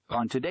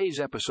On today's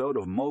episode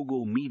of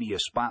Mogul Media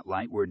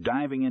Spotlight, we're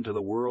diving into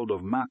the world of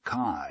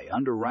MCA,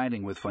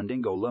 Underwriting with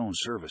Fundingo Loan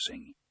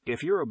Servicing.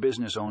 If you're a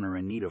business owner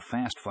in need of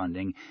fast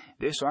funding,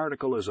 this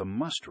article is a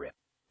must-read.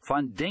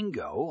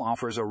 Fundingo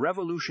offers a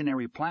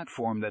revolutionary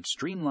platform that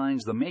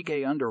streamlines the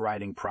MCA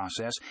underwriting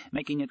process,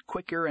 making it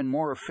quicker and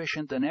more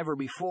efficient than ever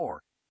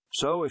before.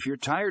 So if you're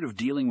tired of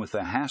dealing with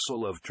the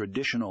hassle of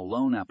traditional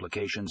loan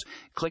applications,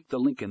 click the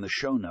link in the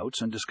show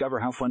notes and discover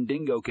how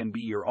Fundingo can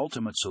be your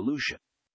ultimate solution.